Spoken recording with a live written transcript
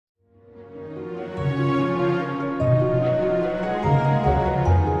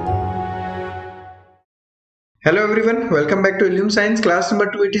Hello everyone, welcome back to illume science class number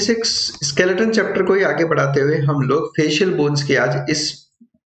 286। Skeleton chapter को ही आगे बढ़ाते हुए हम लोग फेशियल बोन्स की आज इस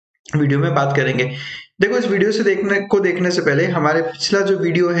वीडियो में बात करेंगे। देखो, इस वीडियो से देखने से पहले हमारे पिछला जो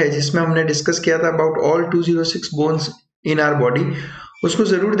वीडियो है जिसमें हमने डिस्कस किया था about all 206 bones in our body, उसको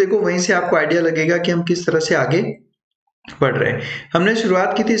जरूर देखो। वहीं से आपको आइडिया लगेगा कि हम किस तरह से आगे बढ़ रहे हैं। हमने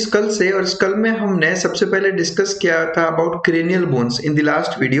शुरुआत की थी स्कल से, और स्कल में हमने सबसे पहले डिस्कस किया था about cranial bones in the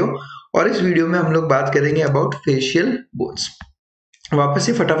last video, और इस वीडियो में हम लोग बात करेंगे अबाउट फेशियल बोन्स। वापस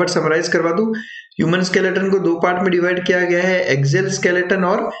से फटाफट समराइज करवा दूं। ह्यूमन स्केलेटन को दो पार्ट में डिवाइड किया गया है, एक्सियल स्केलेटन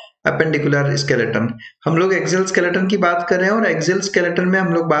और अपेंडिकुलर स्केलेटन। हम लोग एक्सियल स्केलेटन की बात कर रहे हैं, और एक्सियल स्केलेटन में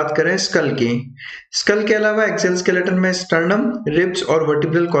हम लोग बात कर रहे हैं स्कल की। स्कल के अलावा एक्सियल स्केलेटन में स्टर्नम, रिब्स और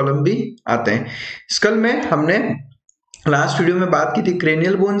वर्टिब्रल कॉलम भी आते हैं। स्कल में हमने लास्ट वीडियो में बात की थी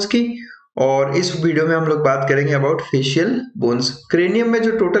क्रेनियल बोन्स की, और इस वीडियो में हम लोग बात करेंगे अबाउट फेशियल बोन्स। क्रेनियम में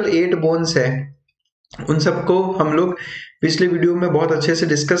जो टोटल 8 बोन्स है, उन सबको हम लोग पिछले वीडियो में बहुत अच्छे से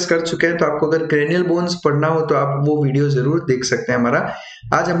डिस्कस कर चुके हैं। तो आपको अगर क्रेनियल बोन्स पढ़ना हो तो आप वो वीडियो जरूर देख सकते हैं हमारा।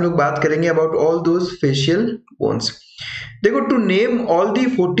 आज हम लोग बात करेंगे about all those facial bones. देखो, to name all the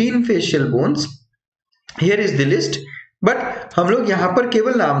 14 facial bones, here is the list. But हम लोग यहाँ पर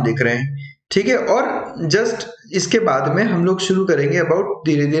केवल नाम देख रहे हैं, ठीक है। और जस्ट इसके बाद में हम लोग शुरू करेंगे अबाउट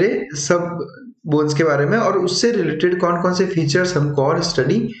धीरे धीरे सब बोन्स के बारे में, और उससे रिलेटेड कौन कौन से फीचर्स हमको और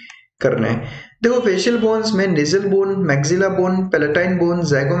स्टडी करना है। देखो, फेशियल बोन्स में nasal bone, maxilla bone, palatine bone,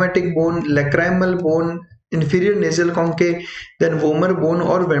 ज़ाइगोमेटिक bone, lacrimal bone, inferior nasal कॉन्के, then vomer bone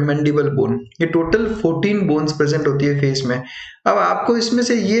और मैंडिबल बोन। ये टोटल 14 बोन्स प्रेजेंट होती है फेस में। अब आपको इसमें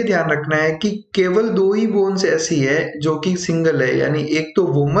से ये ध्यान रखना है कि केवल दो ही बोन्स ऐसी है जो कि सिंगल है, यानी एक तो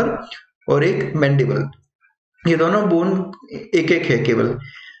वोमर और एक मैंडिबल। ये दोनों बोन एक एक है केवल।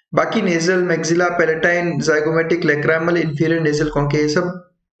 बाकी nasal, maxilla, palatine, ज़ाइगोमेटिक, lacrimal, inferior nasal कॉन्के, ये सब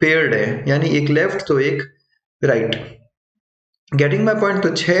पेयर्ड है, यानी एक लेफ्ट तो एक राइट। Getting my point? तो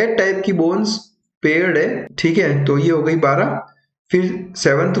 6 टाइप की बोन्स पेयर्ड है, ठीक है। तो ये हो गई 12, फिर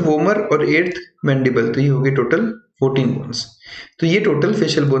 7th वोमर और 8th मैंडिबल, तो ये हो गई टोटल 14 बोन्स। तो ये टोटल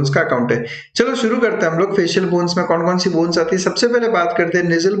फेशियल बोन्स का अकाउंट है। चलो शुरू करते हैं हम लोग। फेशियल बोन्स में कौन कौन सी बोन्स आती है, सबसे पहले बात करते हैं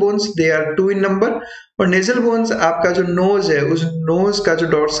nasal bones. They are 2 in number. और नेजल बोन्स, आपका जो नोज है, उस नोज का जो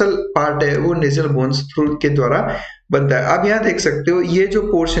डॉर्सल पार्ट है वो नेजल बोन्स के द्वारा बनता है। आप यहाँ देख सकते हो, ये जो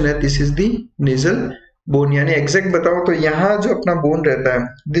पोर्शन है this is the nasal bone, यानी एग्जैक्ट बताओ तो यहाँ जो अपना बोन रहता है,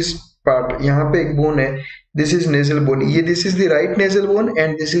 दिस पार्ट, यहाँ पे एक बोन है, दिस इज नेजल बोन। ये this is the right nasal bone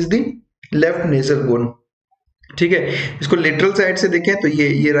and this is the left nasal bone, ठीक है। इसको लेटरल साइड से देखें तो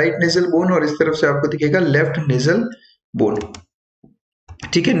ये राइट नेजल बोन, और इस तरफ से आपको दिखेगा लेफ्ट नेजल बोन,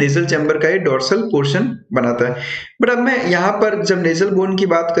 ठीक है। नेजल चैम्बर का ये डॉर्सल पोर्शन बनाता है। बट अब मैं यहाँ पर जब नेजल बोन की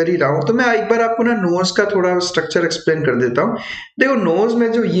बात कर ही रहा हूं, तो मैं एक बार आपको ना नोज का थोड़ा स्ट्रक्चर एक्सप्लेन कर देता हूँ। देखो, नोज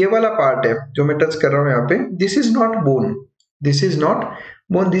में जो ये वाला पार्ट है जो मैं टच कर रहा हूँ यहाँ पे, this is not bone, this is not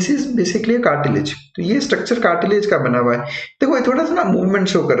bone, this is basically cartilage. तो ये स्ट्रक्चर कार्टिलेज का बना हुआ है। देखो, ये थोड़ा सा ना मूवमेंट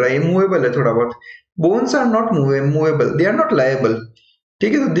शो कर रहा है, ये मूवेबल है थोड़ा बहुत। Bones are not movable, they are not liable,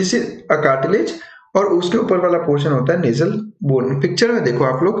 ठीक है। तो दिस इज अ कार्टिलेज, और उसके ऊपर वाला पोर्शन होता है नेजल बोन। पिक्चर में देखो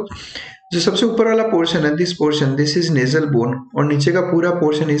आप लोग, जो सबसे ऊपर वाला पोर्शन है, this portion, this is nasal bone, और नीचे का पूरा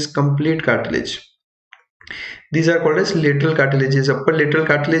portion is complete cartilage. These are called as lateral cartilages, upper lateral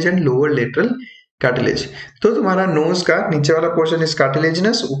cartilage and lower lateral cartilage. तो तुम्हारा नोज का नीचे वाला पोर्शन इज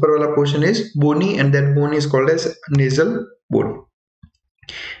कार्टिलेजिनस, ऊपर वाला portion is bony, and that bone is called as nasal bone.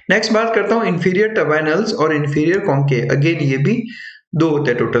 Next बात करता हूं इंफीरियर टर्बाइनल्स और इंफीरियर कॉन्के। अगेन ये भी 2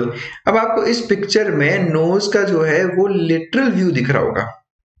 होते हैं टोटल। अब आपको इस पिक्चर में नोज का जो है वो लेटरल व्यू दिख रहा होगा,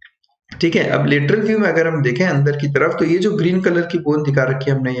 ठीक है। अब लेटरल व्यू में अगर हम देखें अंदर की तरफ, तो ये जो ग्रीन कलर की बोन दिखा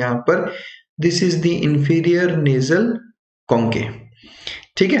रखी है हमने यहाँ पर, this is the inferior nasal कॉन्के,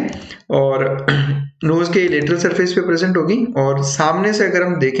 ठीक है। और नोज के लेटरल सरफेस पे प्रेजेंट होगी। और सामने से अगर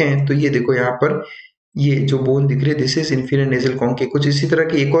हम देखें तो ये देखो, यहाँ पर ये जो बोन दिख रही है, दिस इज इंफीरियर नेजल कॉन्के। कुछ इसी तरह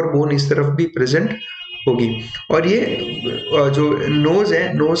की एक और बोन इस तरफ भी प्रेजेंट होगी। और ये जो नोज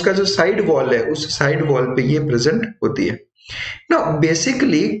है, नोज का जो साइड वॉल है, उस साइड वॉल पे ये प्रेजेंट होती है ना।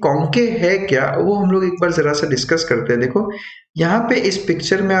 बेसिकली कॉन्के है क्या, वो हम लोग एक बार जरा सा डिस्कस करते हैं। देखो, यहाँ पे इस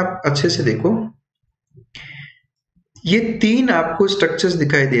पिक्चर में आप अच्छे से देखो, ये 3 आपको स्ट्रक्चर्स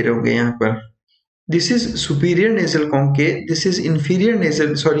दिखाई दे रहे होंगे यहाँ पर। This is superior nasal कॉन्के, this is inferior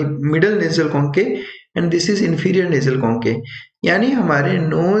nasal, sorry middle nasal कॉन्के, and this is inferior nasal कॉन्के। यानी हमारे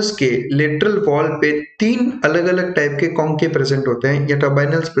नोज के लेटरल वॉल पे 3 अलग अलग टाइप के कॉन्के प्रेजेंट होते हैं, या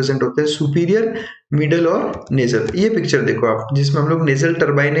टर्बाइनल्स प्रेजेंट होते हैं, सुपीरियर, मिडल और नेजल। ये पिक्चर देखो आप, जिसमें हम लोग नेजल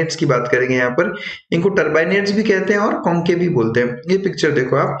टर्बाइनेट्स की बात करेंगे यहाँ पर। इनको टर्बाइनेट्स भी कहते हैं और कॉन्के भी बोलते हैं। ये पिक्चर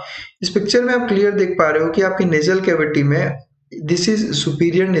देखो आप, इस पिक्चर में आप क्लियर देख पा रहे हो कि आपकी नेजल कैविटी में this is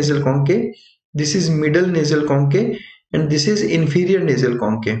superior nasal कॉन्के, this is middle nasal कॉन्के and this is inferior nasal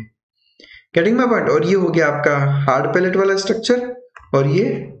कॉन्के। Getting my point? और ये हो गया आपका हार्ड पैलेट वाला स्ट्रक्चर और ये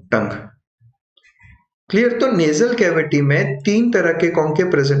टंग। क्लियर? तो नेजल कैविटी में 3 तरह के कॉन्के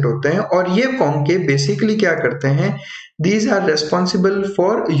प्रेजेंट होते हैं और ये कॉन्के बेसिकली क्या करते हैं, these are responsible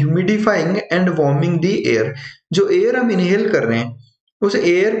for humidifying and warming the air. जो एयर हम इनहेल कर रहे हैं उस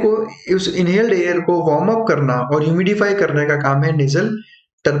एयर को, उस इनहेल्ड एयर को वार्म अप करना और ह्यूमिडिफाई करने का काम है नेजल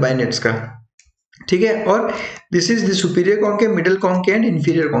टर्बाइनेट्स का। ठीक है? और this is the superior कॉन्के, middle कॉन्के and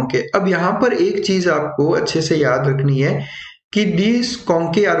inferior कॉन्के। अब यहां पर एक चीज आपको अच्छे से याद रखनी है कि these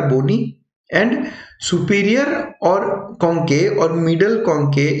कॉन्के are bony and superior और कॉन्के और मिडल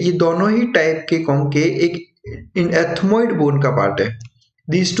कॉन्के, ये दोनों ही टाइप के कॉन्के एक एथमोइड बोन का पार्ट है।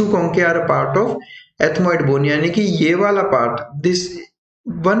 These two कॉन्के are a part of ethmoid bone, यानी कि ये वाला part, this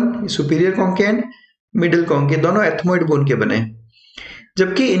one superior कॉन्के and middle कॉन्के दोनों एथमोइड बोन के बने,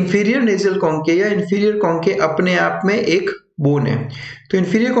 जबकि इंफीरियर नेजल कॉन्के या इंफीरियर कॉन्के अपने आप में एक बोन है। तो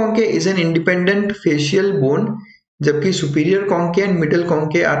inferior कॉन्के is an independent facial bone, जबकि superior कॉन्के and middle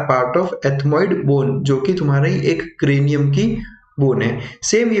कॉन्के are part of ethmoid bone, जो कि तुम्हारी एक क्रेनियम की बोन है।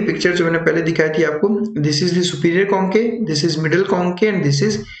 सेम ये पिक्चर जो मैंने पहले दिखाई थी आपको, this is the superior कॉन्के, this is middle कॉन्के and this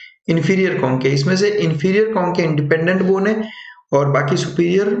is inferior कॉन्के। इसमें से इंफीरियर कॉन्के इंडिपेंडेंट बोन है और बाकी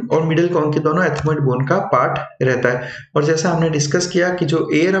सुपीरियर और मिडिल कॉन्के दोनों एथमोइड बोन का पार्ट रहता है। और जैसा हमने डिस्कस किया कि जो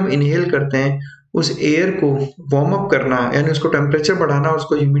एयर हम इनहेल करते हैं उस एयर को वार्म अप करना, यानी उसको टेम्परेचर बढ़ाना,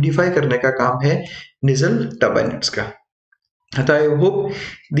 उसको ह्यूमिडिफाई करने का काम है नेजल टर्बाइनेट्स का। I hope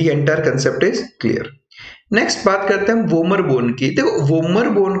the entire concept is clear. Next बात करते हैं वोमर बोन की। देखो वोमर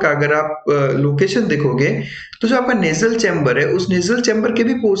बोन का अगर आप लोकेशन देखोगे तो जो आपका नेजल चैम्बर है उस नेजल चैम्बर के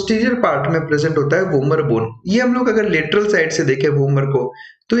भी पोस्टीरियर पार्ट में प्रेजेंट होता है वोमर बोन। ये हम लोग अगर लेटरल साइड से देखें वोमर को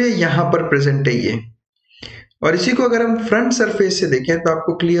तो ये यहाँ पर प्रेजेंट है ये, और इसी को अगर हम फ्रंट सरफेस से देखें तो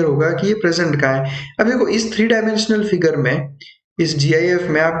आपको क्लियर होगा कि ये प्रेजेंट कहाँ है। अब देखो इस 3 डायमेंशनल फिगर में, इस GIF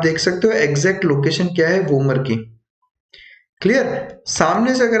में आप देख सकते हो एग्जैक्ट लोकेशन क्या है वोमर की। क्लियर?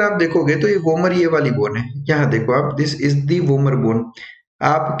 सामने से अगर आप देखोगे तो ये वोमर ये वाली बोन है, यहाँ देखो आप, this is the vomer bone.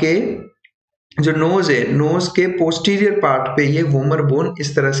 आपके जो नोज है, नोज के पोस्टीरियर पार्ट पे ये वोमर बोन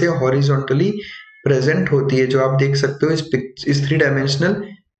इस तरह से हॉरिजॉन्टली प्रेजेंट होती है, जो आप देख सकते हो इस 3 डायमेंशनल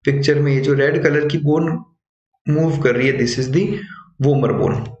पिक्चर में। ये जो रेड कलर की बोन मूव कर रही है, this is the vomer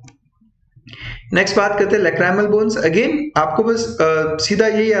bone. Next बात करते हैं लैक्राइमल बोन्स। अगेन आपको बस सीधा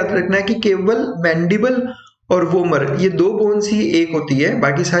ये याद रखना है कि केवल मैंडिबल और वोमर ये 2 बोन्स ही एक होती है,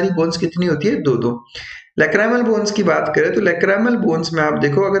 बाकी सारी बोन्स कितनी होती है? 2-2। लैक्राइमल बोन्स की बात करें तो लैक्राइमल बोन्स में आप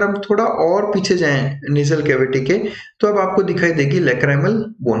देखो, अगर हम थोड़ा और पीछे जाएं नेजल कैविटी के तो अब आपको दिखाई देगी lacrimal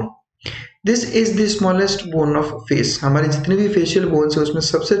bone. This is the smallest bone of face. हमारी जितनी भी फेशियल बोन्स है उसमें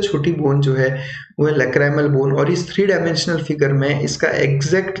सबसे छोटी बोन जो है वो है लैक्राइमल बोन, और इस 3 डायमेंशनल फिगर में इसका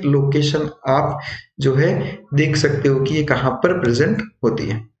एग्जैक्ट लोकेशन आप जो है देख सकते हो कि ये कहाँ पर प्रेजेंट होती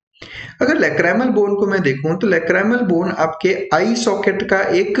है। अगर लैक्राइमल बोन को मैं देखूं तो लैक्राइमल बोन आपके आई सॉकेट का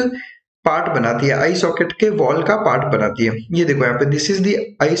एक पार्ट बनाती है, आई सॉकेट के वॉल का पार्ट बनाती है। ये देखो यहाँ पे, this is the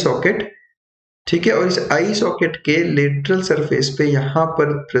I socket, ठीक है, और इस आई सॉकेट के लेटरल सरफेस पे यहाँ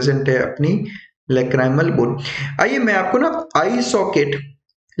पर प्रेजेंट है अपनी लैक्राइमल बोन। आइए मैं आपको ना आई सॉकेट,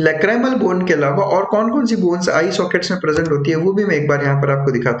 लैक्राइमल बोन के अलावा और कौन कौन सी बोन्स आई सॉकेट्स में प्रेजेंट होती है वो भी मैं एक बार यहाँ पर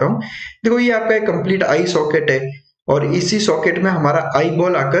आपको दिखाता हूँ। देखो ये आपका एक कंप्लीट आई सॉकेट है और इसी सॉकेट में हमारा आई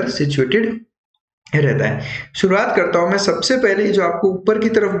बॉल आकर सिचुएटेड रहता है। शुरुआत करता हूं मैं सबसे पहले, जो आपको ऊपर की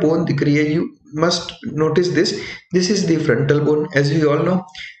तरफ बोन दिख रही है, you must notice this, this is the frontal bone as we all know.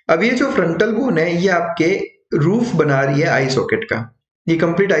 अब ये जो फ्रंटल बोन है ये आपके रूफ बना रही है आई सॉकेट का, ये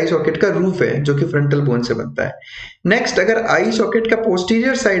कंप्लीट आई सॉकेट का रूफ है जो कि फ्रंटल बोन से बनता है। नेक्स्ट अगर आई सॉकेट का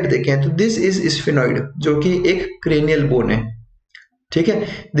पोस्टीरियर साइड देखें तो दिस इज स्फेनॉइड जो कि एक क्रेनियल बोन है, ठीक है,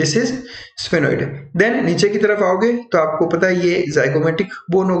 दिस इज स्फेनॉइड। देन नीचे की तरफ आओगे तो आपको पता है ये जाइगोमेटिक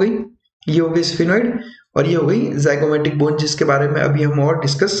बोन हो गई, ये हो गई स्फेनॉइड, और ये हो गई जाइगोमेटिक बोन जिसके बारे में अभी हम और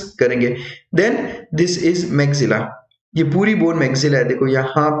डिस्कस करेंगे। देन दिस इज मैक्सिला, ये पूरी बोन मैक्सिला है। देखो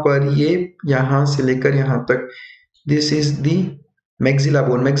यहाँ पर ये यहाँ से लेकर यहाँ तक, this is the maxilla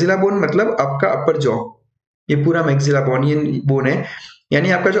bone. Maxilla bone मतलब आपका अपर जॉ, ये पूरा मैक्सिला बोन ये बोन है,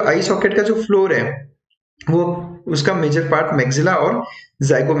 यानी आपका जो आई सॉकेट का जो फ्लोर है वो उसका मेजर पार्ट मैक्सिला और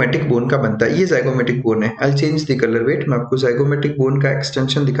जाइगोमेटिक बोन का बनता है। ये जाइगोमेटिक बोन है। I change the colour, wait मैं आपको जाइगोमेटिक बोन का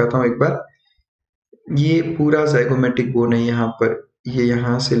एक्सटेंशन दिखाता हूँ एक बार। ये पूरा जाइगोमेटिक बोन है, यहाँ पर ये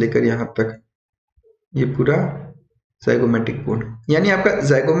यहाँ से लेकर यहाँ तक ये पूरा जाइगोमेटिक बोन, यानी आपका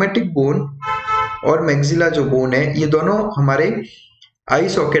जाइगोमेटिक बोन और मैक्सिला जो बोन है ये दोनों हमारे आई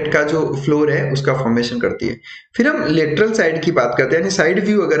सॉकेट का जो फ्लोर है उसका फॉर्मेशन करती है। फिर हम लेटरल साइड की बात करते हैं, यानी साइड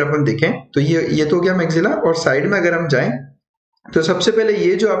व्यू अगर अपन देखें तो ये तो हो गया मैक्सिला, और साइड में अगर हम जाएं तो सबसे पहले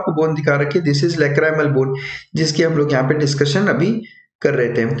ये जो आपको बोन दिखा रखी है, दिस इज लैक्राइमल बोन, जिसकी हम लोग यहाँ पे डिस्कशन अभी कर रहे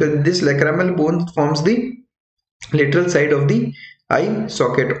थे। तो this lacrimal bone forms the lateral side of the I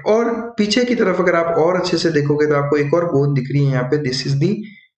socket. और पीछे की तरफ अगर आप और अच्छे से देखोगे तो आपको एक और बोन दिख रही है यहाँ पे, this is the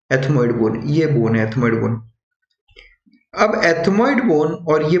ethmoid bone, ये बोन है एथमोइड बोन। अब एथमोइड बोन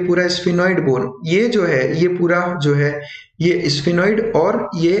और ये पूरा स्फिनोइड बोन, ये जो है ये पूरा जो है ये स्फिनोइड और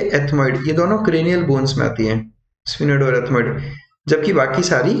ये एथमोइड, ये दोनों क्रेनियल बोन्स में आती हैं, स्फिनोइड और एथमोइड, जबकि बाकी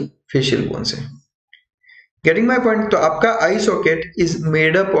सारी फेशियल बोन्स हैं। Getting my point? तो आपका आई socket is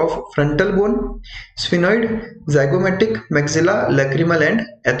made up of frontal bone, sphenoid, zygomatic, maxilla, lacrimal and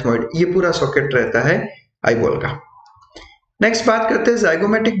ethmoid, ये पूरा सॉकेट रहता है आई बॉल का। नेक्स्ट बात करते हैं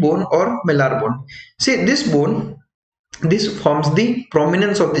जाइगोमेटिक बोन और malar bone. See this bone, this forms the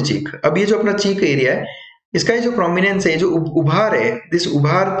prominence of the cheek. अब ये जो अपना चीक एरिया है, इसका ये जो प्रोमिनेंस है, जो उभार है, दिस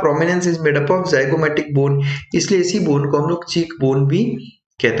उभार prominence is made up of zygomatic bone, इसलिए इसी बोन को हम लोग चीक बोन भी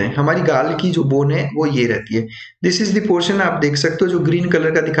कहते हैं। हमारी गाल की जो बोन है वो ये रहती है। दिस इज द पोर्शन आप देख सकते हो जो ग्रीन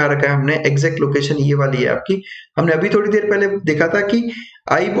कलर का दिखा रखा है हमने, एग्जैक्ट लोकेशन ये वाली है आपकी। हमने अभी थोड़ी देर पहले देखा था कि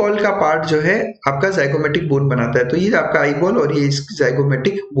आई बॉल का पार्ट जो है आपका जाइगोमेटिक बोन बनाता है, तो ये आपका आई बॉल और ये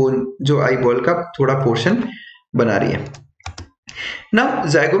जाइगोमेटिक बोन जो आई बॉल का थोड़ा पोर्शन बना रही है ना।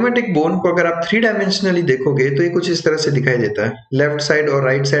 जाइगोमेटिक बोन को अगर आप 3 डायमेंशनली देखोगे तो ये कुछ इस तरह से दिखाई देता है, लेफ्ट साइड और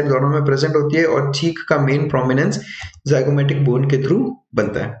राइट साइड दोनों में प्रेजेंट होती है, और चीक का मेन प्रोमिनेंस जाइगोमेटिक बोन के थ्रू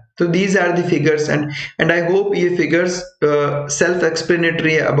बनता है। तो these are the figures and I hope ये फिगर्स सेल्फ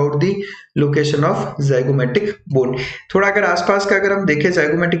एक्सप्लेनेटरी है about the location of zygomatic bone. थोड़ा अगर आसपास का अगर हम देखें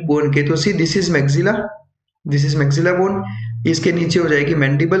जाइगोमेटिक बोन के, तो see this is maxilla, this is maxilla bone, इसके नीचे हो जाएगी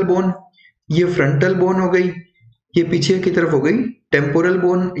मैंडिबल बोन, ये फ्रंटल बोन हो गई, ये पीछे की तरफ हो गई टेम्पोरल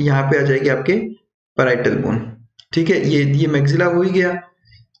बोन, यहाँ पे आ जाएगी आपके पैराइटल बोन। ठीक है, ये मैक्सिला हो ही गया।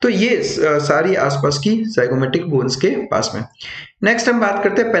 तो ये सारी आसपास की जाइगोमेटिक बोन्स के पास में। नेक्स्ट हम बात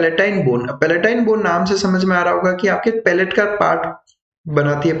करते हैं पैलेटाइन बोन। पैलेटाइन बोन नाम से समझ में आ रहा होगा कि आपके पैलेट का पार्ट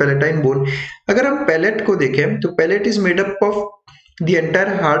बनाती है पैलेटाइन बोन। अगर हम पैलेट को देखें तो palette is made up of the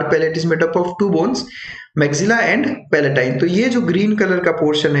entire hard palate is made up of 2 bones, maxilla and palatine. तो ये जो ग्रीन कलर का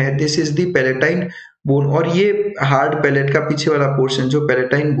पोर्शन है, this is the palatine bone, और ये हार्ड पैलेट का पीछे वाला पोर्शन जो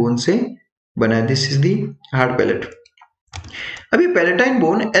पैलेटाइन बोन से बना है, this is the hard palate. अभी palatine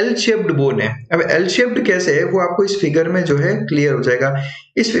bone L shaped bone है। अब एल शेप्ड कैसे है वो आपको इस फिगर में जो है क्लियर हो जाएगा।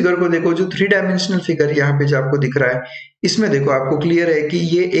 इस फिगर को देखो, जो 3 डायमेंशनल फिगर यहाँ पे जो आपको दिख रहा है, इसमें देखो आपको क्लियर है कि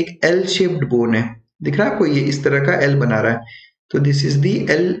ये एक एल शेप्ड बोन है। दिख रहा है आपको, ये इस तरह का एल बना रहा है। तो this is the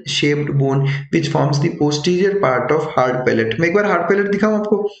L shaped bone which forms the posterior part of hard palate. मैं एक बार हार्ड पैलेट दिखाऊं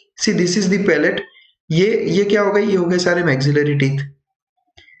आपको। See this is the palette, ये क्या हो गए, ये हो गए सारे मैक्सिलरी टीथ।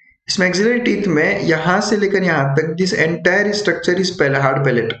 इस मैक्सिलरी टीथ में यहां से लेकर यहां तक this entire structure is hard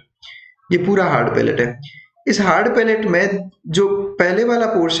palate, ये पूरा हार्ड पैलेट है। इस हार्ड पैलेट में जो पहले वाला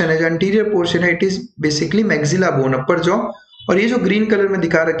पोर्शन है, जो एंटीरियर पोर्शन है, it is basically maxilla bone, upper jaw, और ये जो ग्रीन कलर में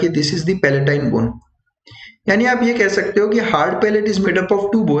दिखा रखी है, this is the palatine bone. यानी आप ये कह सकते हो कि hard palate is made up of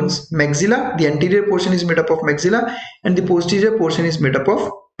 2 bones, maxilla, the anterior portion is made up of maxilla and the posterior portion is made up of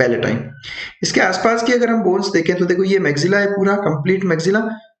palatine. इसके आसपास की अगर हम बोन्स देखें तो देखो, ये मैक्सिला है पूरा कंप्लीट मैक्सिला,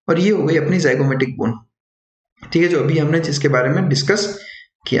 और ये हो गई अपनी जाइगोमेटिक बोन। ठीक है, जो अभी हमने जिसके बारे में डिस्कस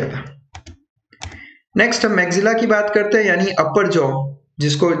किया था। नेक्स्ट हम मैक्सिला की बात करते हैं, यानी अपर जॉ,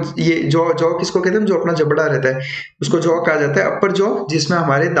 जिसको ये जॉ किसको कहते हैं, जो अपना जबड़ा रहता है उसको जॉ कहा जाता है। अपर जॉ जिसमें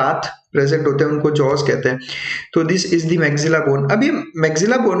हमारे दांत प्रेजेंट होते हैं उनको जॉस कहते हैं। तो this is the maxilla bone. अब ये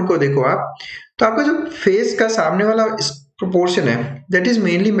मैक्सिला बोन को देखो आप, तो आपका जो फेस का सामने वाला प्रोपोर्शन है, that is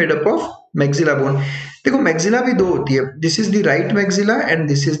mainly made up of maxilla bone. देखो मैक्सिला भी 2 होती है, this is the right maxilla and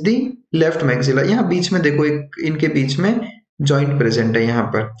this is the left maxilla. यहाँ बीच में देखो, एक इनके बीच में जॉइंट प्रेजेंट है यहाँ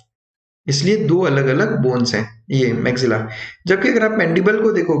पर, इसलिए 2 अलग अलग बोन्स हैं ये मैक्सिला। जबकि अगर आप मैंडिबल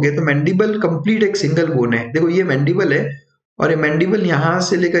को देखोगे तो मैंडिबल कंप्लीट एक सिंगल बोन है। देखो ये मैंडिबल है, और ये मैंडिबल यहां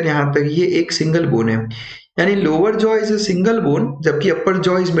से लेकर यहां तक ये एक सिंगल बोन है, यानी lower jaw is a single bone, जबकि अपर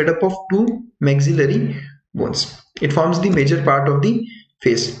jaw is made up of 2 maxillary bones. It forms the major part of the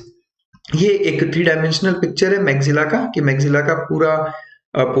face. ये एक 3 डायमेंशनल पिक्चर है मैक्सिला का, कि मैक्सिला का पूरा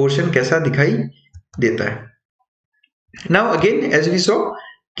पोर्शन कैसा दिखाई देता है। नाउ अगेन एज वी सो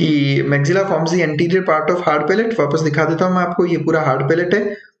कि maxilla forms the anterior part of hard palate. वापस दिखा देता हूं मैं आपको, ये पूरा हार्ड पैलेट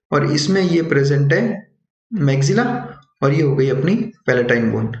है और इसमें ये प्रेजेंट है मैक्सिला, और ये हो गई अपनी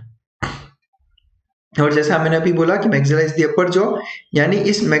पैलेटाइन बोन। और जैसा मैंने अभी बोला कि maxilla is the upper jaw, यानी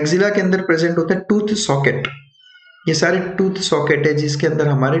इस मैक्सिला के अंदर प्रेजेंट होता है टूथ सॉकेट। ये सारे टूथ सॉकेट है जिसके अंदर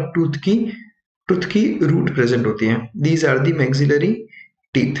हमारे टूथ की रूट प्रेजेंट होती है। These are the maxillary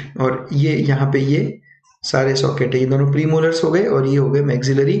teeth, और ये यहाँ पे ये सारे सॉकेट है, ये दोनों प्रीमोलर्स हो गए और ये हो गए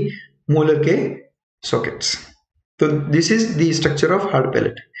मैक्सिलरी मोलर के सॉकेट्स। तो this is the structure of hard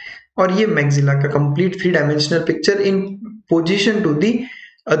palate. और ये मैक्सिला का complete 3 dimensional picture in position to the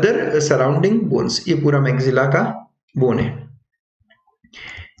other surrounding bones. ये पूरा मैक्सिला का बोन है।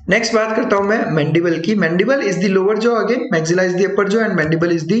 नेक्स्ट बात करता हूं मैं मैंडिबल की। Mandible is the lower jaw, again maxilla is the upper jaw and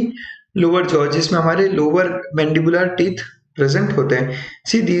mandible is the lower jaw, जिसमें हमारे लोअर मैंडिबुलर टीथ प्रेजेंट होते हैं।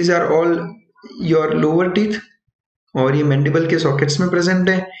 See these are all your lower teeth और ये मैंडिबल के सॉकेट्स में present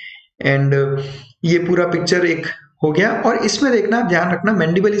है। And ये पूरा पिक्चर एक हो गया। और इसमें देखना, ध्यान रखना,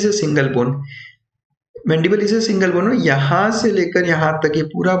 mandible is a single bone. Mandible is a single bone, यहां से लेकर यहां तक ये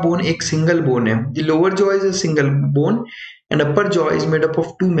पूरा बोन एक सिंगल बोन है। The lower jaw is a single bone and upper jaw is made up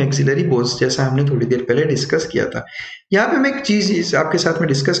of 2 maxillary bones, जैसा हमने थोड़ी देर पहले डिस्कस किया था। यहाँ पे मैं एक चीज आपके साथ में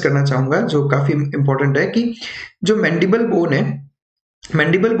डिस्कस करना चाहूंगा जो काफी इंपॉर्टेंट है, कि जो मैंडिबल बोन है,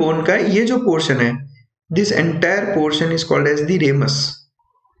 मैंडिबल बोन का ये जो पोर्शन है, this entire portion is called as the ramus.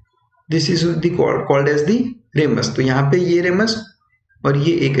 This is called as the ramus. तो यहाँ पे ये रेमस और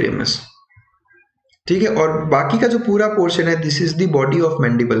ये एक रेमस, ठीक है। और बाकी का जो पूरा पोर्शन है, this is the body of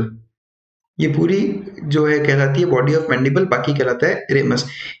mandible. ये पूरी जो है कहलाती है बॉडी ऑफ मैंडिबल, बाकी कहलाता है रेमस।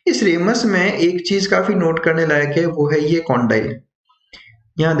 इस रेमस में एक चीज काफी नोट करने लायक है, वो है ये कॉन्डाइल।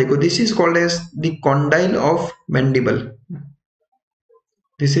 यहाँ देखो, this is called as the condyle of mandible.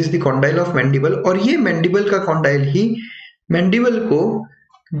 This is the condyle of mandible. और ये मैंडिबल का कॉन्डाइल ही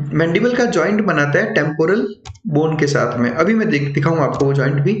मैंडिबल का जॉइंट बनाता है टेम्पोरल बोन के साथ में। अभी मैं दिखाऊंगा आपको वो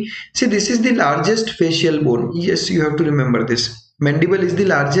जॉइंट भी। See this is the largest facial bone. Yes, you have to remember this. Mandible is the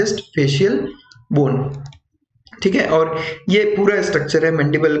largest facial bone, ठीक है। और ये पूरा स्ट्रक्चर है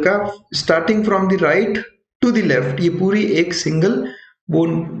मैंडिबल का, starting from the right to the left. ये पूरी एक सिंगल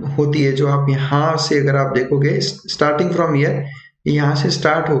बोन होती है, जो आप यहां से अगर आप देखोगे, स्टार्टिंग फ्रॉम ईयर, यहां से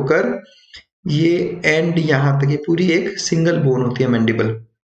स्टार्ट होकर ये एंड यहां तक, ये पूरी एक सिंगल बोन होती है mandible.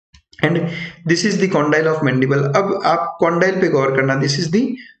 And this is the condyle of mandible. अब आप कॉन्डाइल पे गौर करना, this is the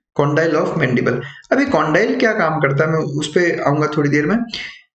condyle of mandible. अभी कॉन्डाइल क्या काम करता है, मैं उस पर आऊंगा थोड़ी देर में।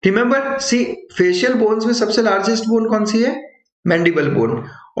 रिमेंबर, सी फेशियल बोन्स में सबसे लार्जेस्ट बोन कौन सी है? Mandible bone.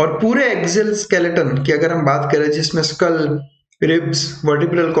 और पूरे एक्सियल स्केलेटन की अगर हम बात करें, जिसमें school, ribs,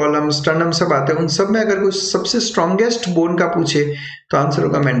 vertebral column, sternum सब आते हैं, उन सब में अगर कोई सबसे स्ट्रॉन्गेस्ट बोन का पूछे तो आंसर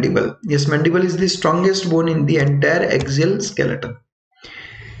होगा mandible. Yes, mandible is the strongest bone in the entire axial skeleton.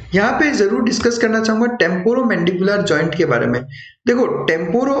 यहाँ पे जरूर डिस्कस करना चाहूंगा टेम्पोरो मैंडिबुलर जॉइंट के बारे में। देखो,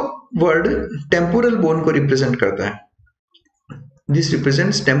 टेम्पोरो वर्ड टेम्पोरल बोन को रिप्रेजेंट करता है। दिस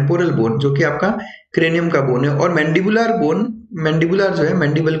रिप्रेजेंट्स टेम्पोरल बोन, जो कि आपका क्रेनियम का बोन है। और मैंडिबुलर बोन, मैंडिबुलर जो है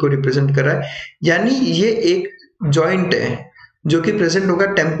मैंडिबल को रिप्रेजेंट कर रहा है। यानी ये एक जॉइंट है जो कि प्रेजेंट होगा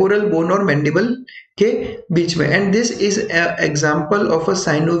टेम्पोरल बोन और मैंडिबल के बीच में। And this is example of a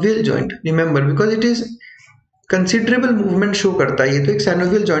synovial joint. Remember, because it is considerable movement show करता है, ये तो एक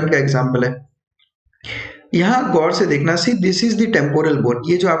साइनोवियल जॉइंट का एग्जांपल है। यहां गौर से देखना, see this is the temporal bone.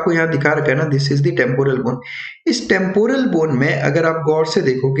 ये जो आपको यहाँ दिखा रखा है ना, this is the temporal bone. इस टेम्पोरल बोन में अगर आप गौर से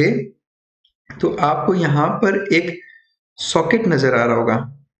देखोगे तो आपको यहाँ पर एक सॉकेट नजर आ रहा होगा,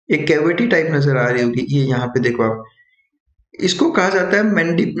 एक कैविटी टाइप नजर आ रही होगी। ये यहाँ पे देखो आप, इसको कहा जाता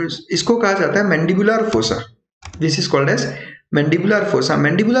है mandibular fossa. This is called as mandibular fossa.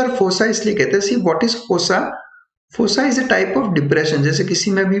 Mandibular fossa इसलिए कहते हैं, see what is fossa? Fossa is a type of depression. जैसे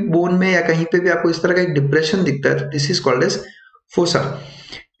किसी में भी बोन में या कहीं पे भी आपको इस तरह का एक डिप्रेशन दिखता है, this is called as fossa.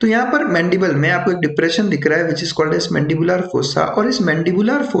 तो यहाँ पर मैंडिबल में आपको एक डिप्रेशन दिख रहा है, which is called as mandibular fossa. और इस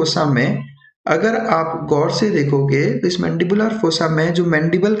मैंडिबुलर फोसा में अगर आप गौर से देखोगे तो इस मैंडिबुलर फोसा में जो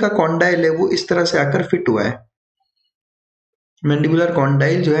मैंडिबल का कॉन्डाइल है वो इस तरह से आकर फिट हुआ है। मैंडिबुलर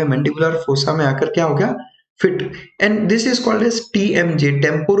कॉन्डाइल जो है मैंडिबुलर फोसा में आकर क्या हो गया? Fit. And this is called as TMJ,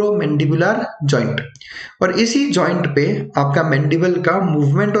 temporo mandibular joint. और इसी जॉइंट पे आपका मैंडिबल का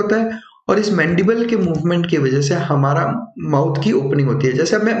मूवमेंट होता है, और इस मैंडिबल के मूवमेंट की वजह से हमारा माउथ की ओपनिंग होती है।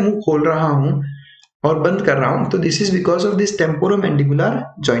 जैसे अब मैं मुंह खोल रहा हूं और बंद कर रहा हूं, तो this is because of this temporo mandibular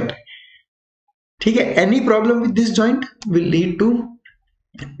joint, ठीक है। Any problem with this joint will lead to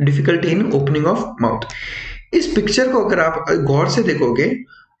difficulty in opening of mouth. इस पिक्चर को अगर आप गौर से देखोगे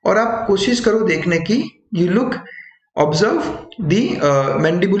और आप कोशिश करो देखने की, you look observe the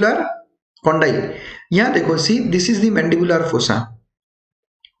mandibular condyle. यहां देखो, see this is the mandibular fossa.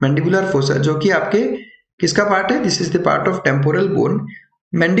 Mandibular fossa जो कि आपके किसका पार्ट है? This is the part of temporal bone.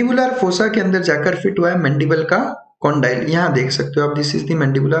 Mandibular fossa के अंदर जाकर फिट हुआ है मैंडिबल का कॉन्डाइल। यहां देख सकते हो आप, this is the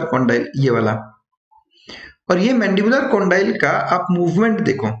mandibular condyle, ये वाला। और ये मैंडिबुलर कॉन्डाइल का आप मूवमेंट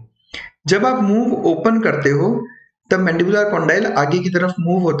देखो, जब आप मुंह ओपन करते हो तब मैंडिबुलर कॉन्डाइल आगे की तरफ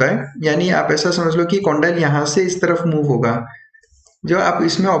मूव होता है। यानी आप ऐसा समझ लो कि कॉन्डाइल यहां से इस तरफ मूव होगा, जो आप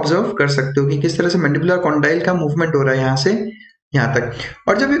इसमें ऑब्जर्व कर सकते हो कि किस तरह से मैंडिबुलर कॉन्डाइल का मूवमेंट हो रहा है यहाँ से यहाँ तक।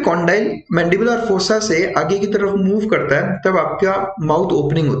 और जब ये कॉन्डाइल मैंडिबुलर फोसा से आगे की तरफ मूव करता है तब आपका माउथ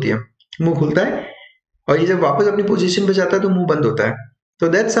ओपनिंग होती है, मुंह खुलता है, और ये जब वापस अपनी पोजीशन पे जाता है तो मुंह बंद होता है। तो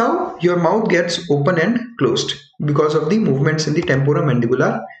that's how your mouth gets open and closed because of the movements in the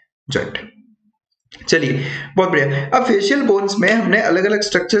temporomandibular joint. चलिए, बहुत बढ़िया। अब फेशियल बोन्स में हमने अलग अलग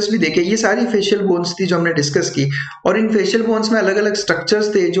स्ट्रक्चर्स भी देखे, ये सारी फेशियल बोन्स थी जो हमने डिस्कस की, और इन फेशियल बोन्स में अलग अलग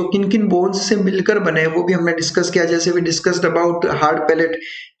स्ट्रक्चर्स थे जो किन किन बोन्स से मिलकर बने वो भी हमने डिस्कस किया। जैसे we discussed about hard palate,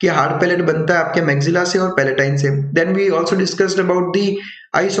 कि हार्ड पैलेट बनता है आपके मैक्सिला से और पैलेटाइन से। Then we also discussed about the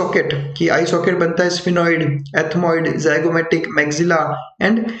I socket, कि आई सॉकेट बनता है sphenoid, ethmoid, zygomatic, maxilla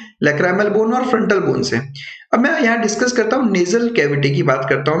and lacrimal bone और फ्रंटल बोन से। अब मैं यहाँ डिस्कस करता हूँ नेजल कैविटी की बात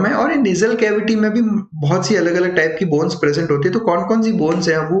करता हूँ मैं, और इन नेजल कैविटी में भी बहुत सी अलग अलग टाइप की बोन्स प्रेजेंट होती है। तो कौन कौन सी बोन्स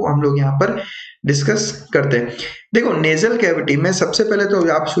हैं वो हम लोग यहाँ पर डिस्कस करते हैं। देखो, नेजल कैविटी में सबसे पहले तो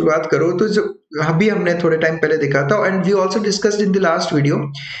आप शुरुआत करो तो जो अभी हमने थोड़े टाइम पहले देखा था, and we also discussed in the last video,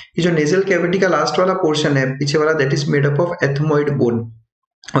 कि जो नेजल कैविटी का लास्ट वाला पोर्शन है पीछे वाला, that is made up of ethmoid bone,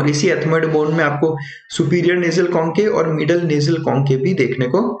 और इसी एथमोइड बोन में आपको सुपीरियर नेजल कॉन्के और मिडल नेजल कॉन्के भी देखने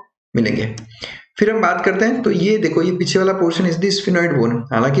को मिलेंगे। फिर हम बात करते हैं, तो ये देखो, ये पीछे वाला portion is the sphenoid bone.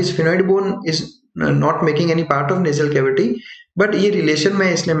 हालांकि sphenoid bone is not making any part of nasal cavity, but ये रिलेशन में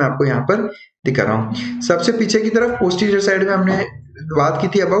है इसलिए मैं आपको यहाँ पर दिखा रहा हूँ। सबसे पीछे की तरफ पोस्टीरियर साइड में हमने बात की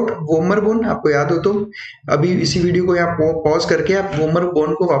थी अबाउट वोमर बोन, आपको याद हो तो अभी इसी वीडियो को यहाँ पॉज करके आप वोमर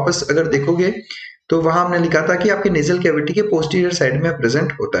बोन को वापस अगर देखोगे तो वहां हमने लिखा था कि आपके नेजल कैविटी के पोस्टीरियर साइड में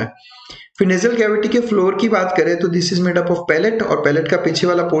प्रेजेंट होता है। फिर नेजल कैविटी के फ्लोर की बात करें तो this is made up of palette, और पैलेट का पीछे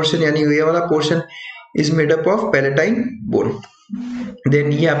वाला पोर्शन यानी ये वाला portion is made up of palatine bone.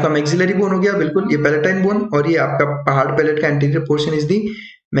 Then ये आपका मैक्सिलरी बोन हो गया, बिल्कुल ये पैलेटाइन बोन, और ये आपका पहाड़ पैलेट का anterior portion is the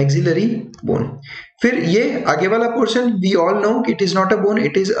maxillary bone. फिर ये आगे वाला portion we all know it is not a bone,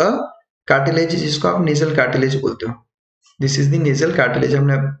 it is a cartilage, जिसको आप नेजल कार्टिलेज बोलते हो। This is the nasal cartilage,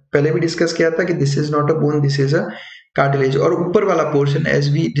 हमने पहले भी डिस्कस किया था कि this is not a bone, this is a cartilage. और ऊपर वाला portion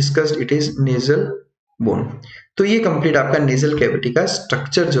as we discussed it is nasal bone. तो ये कंप्लीट आपका नेजल कैविटी का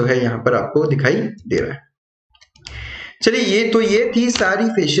स्ट्रक्चर जो है यहाँ पर आपको दिखाई दे रहा है। चलिए, ये थी सारी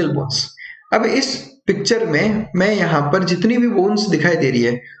फेशियल बोन्स। अब इस पिक्चर में मैं यहाँ पर जितनी भी बोन्स दिखाई दे रही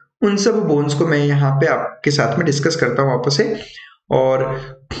है उन सब बोन्स को मैं यहाँ पे आपके साथ में डिस्कस करता हूँ वापस से। और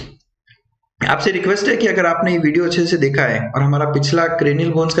आपसे रिक्वेस्ट है कि अगर आपने ये वीडियो अच्छे से देखा है और हमारा पिछला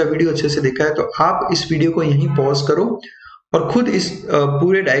क्रेनियल बोन्स का वीडियो अच्छे से देखा है तो आप इस वीडियो को यहीं पॉज करो और खुद इस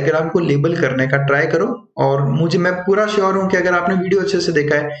पूरे डायग्राम को लेबल करने का ट्राई करो। और मैं पूरा श्योर हूं कि अगर आपने वीडियो अच्छे से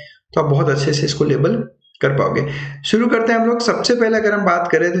देखा है तो आप बहुत अच्छे से इसको लेबल कर पाओगे। शुरू करते हैं हम लोग। सबसे पहले अगर हम बात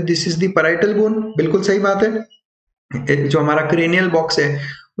करें तो this is the parietal bone, बिल्कुल सही बात है। जो हमारा क्रेनियल बॉक्स है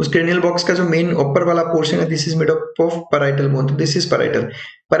उस क्रेनियल बॉक्स का जो मेन ऊपर वाला पोर्शन है this is made up of parietal bone, तो दिस इज पैराइटल।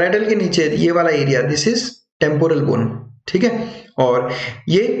 पैराइटल के नीचे ये वाला area this is temporal bone, ठीक है। और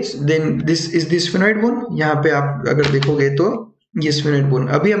ये then this is the sphenoid bone, यहाँ पे आप अगर देखोगे तो ये स्फिनोइड बोन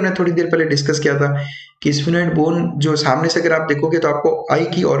अभी हमने थोड़ी देर पहले डिस्कस किया था कि स्फिनोइड बोन जो सामने से अगर आप देखोगे तो आपको आई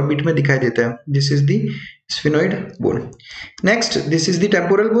की ऑर्बिट में दिखाई देता है, this is the sphenoid bone. Next this is the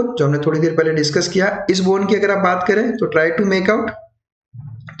temporal bone जो हमने थोड़ी देर पहले डिस्कस किया। इस बोन की अगर आप बात करें तो ट्राई टू मेक आउट,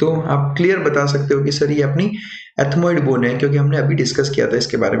 तो आप क्लियर बता सकते हो कि सर ये अपनी एथमोइड बोन है, क्योंकि हमने अभी डिस्कस किया था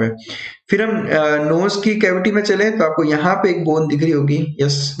इसके बारे में। फिर हम नोज की कैविटी में चले तो आपको यहाँ पे एक बोन दिख रही होगी,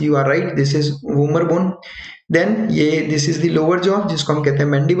 yes you are right, this is vomer bone. Then ये this is the lower jaw जिसको हम कहते हैं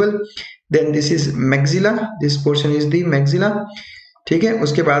mandible. Then this is maxilla, this portion is the maxilla, ठीक है।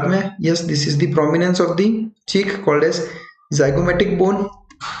 उसके बाद में yes this is the prominence of the cheek called as zygomatic bone.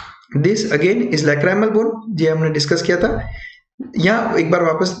 This again is lacrimal bone, ये हमने डिस्कस किया था। यहाँ एक बार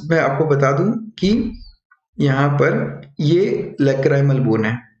वापस मैं आपको बता दूं कि यहाँ पर ये लैक्राइमल बोन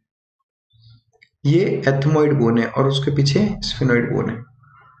है, ये एथमोइड बोन है और उसके पीछे स्फिनोइड बोन है।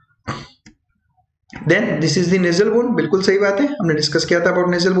 Then this is the nasal bone, बिल्कुल सही बात है, हमने डिस्कस किया था अबाउट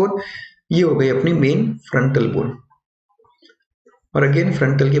नेजल बोन। ये हो गई अपनी मेन फ्रंटल बोन, और अगेन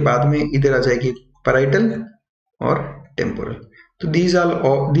फ्रंटल के बाद में इधर आ जाएगी पैराइटल और टेम्पोरल। तो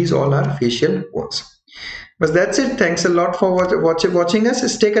these all are facial bones. But that's it. Thanks a lot for watching us.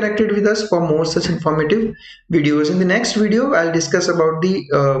 Stay connected with us for more such informative videos. In the next video, I'll discuss about the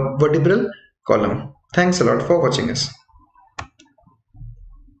vertebral column. Thanks a lot for watching us.